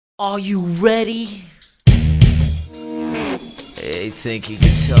Are you ready? Hey, think you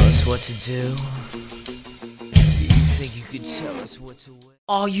can tell us what to do? You think you can tell us what to wear?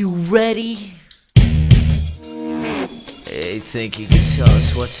 Are you ready? Hey, think you can tell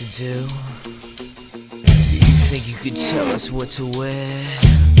us what to do? You think you can tell us what to wear?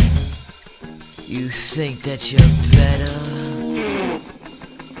 You think that you're better?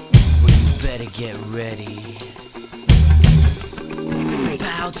 Well, you better get ready.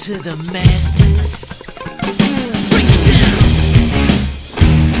 Bow to the masters. Break it down.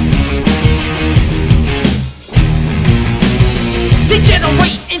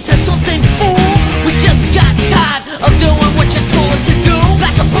 Degenerate into something fool. We just got tired of doing what you told us to do.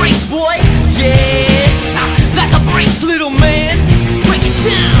 That's a brace, boy. Yeah, that's a brace, little man. Break it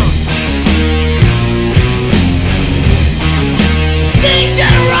down.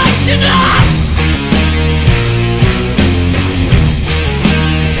 Degeneration up.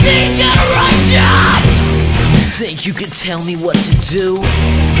 Degeneration! You think you can tell me what to do?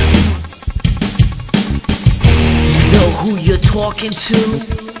 You know who you're talking to?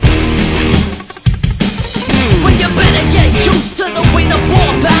 Well, you better get used to the way the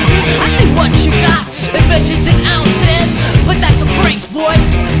ball bounces. I see what you got, it measures in ounces. But that's a brace, boy.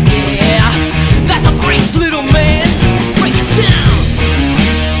 Yeah, that's a brace, little man. Break it down.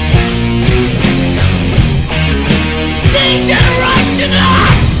 Degeneration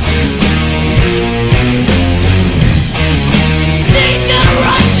up!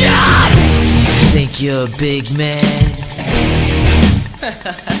 Degeneration! You think you're a big man?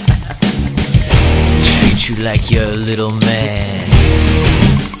 Treat you like you're a little man.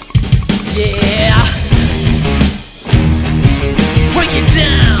 Yeah. Break it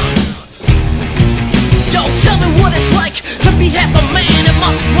down. Yo, tell me what it's like to be half a man. It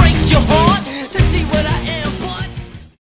must break your heart.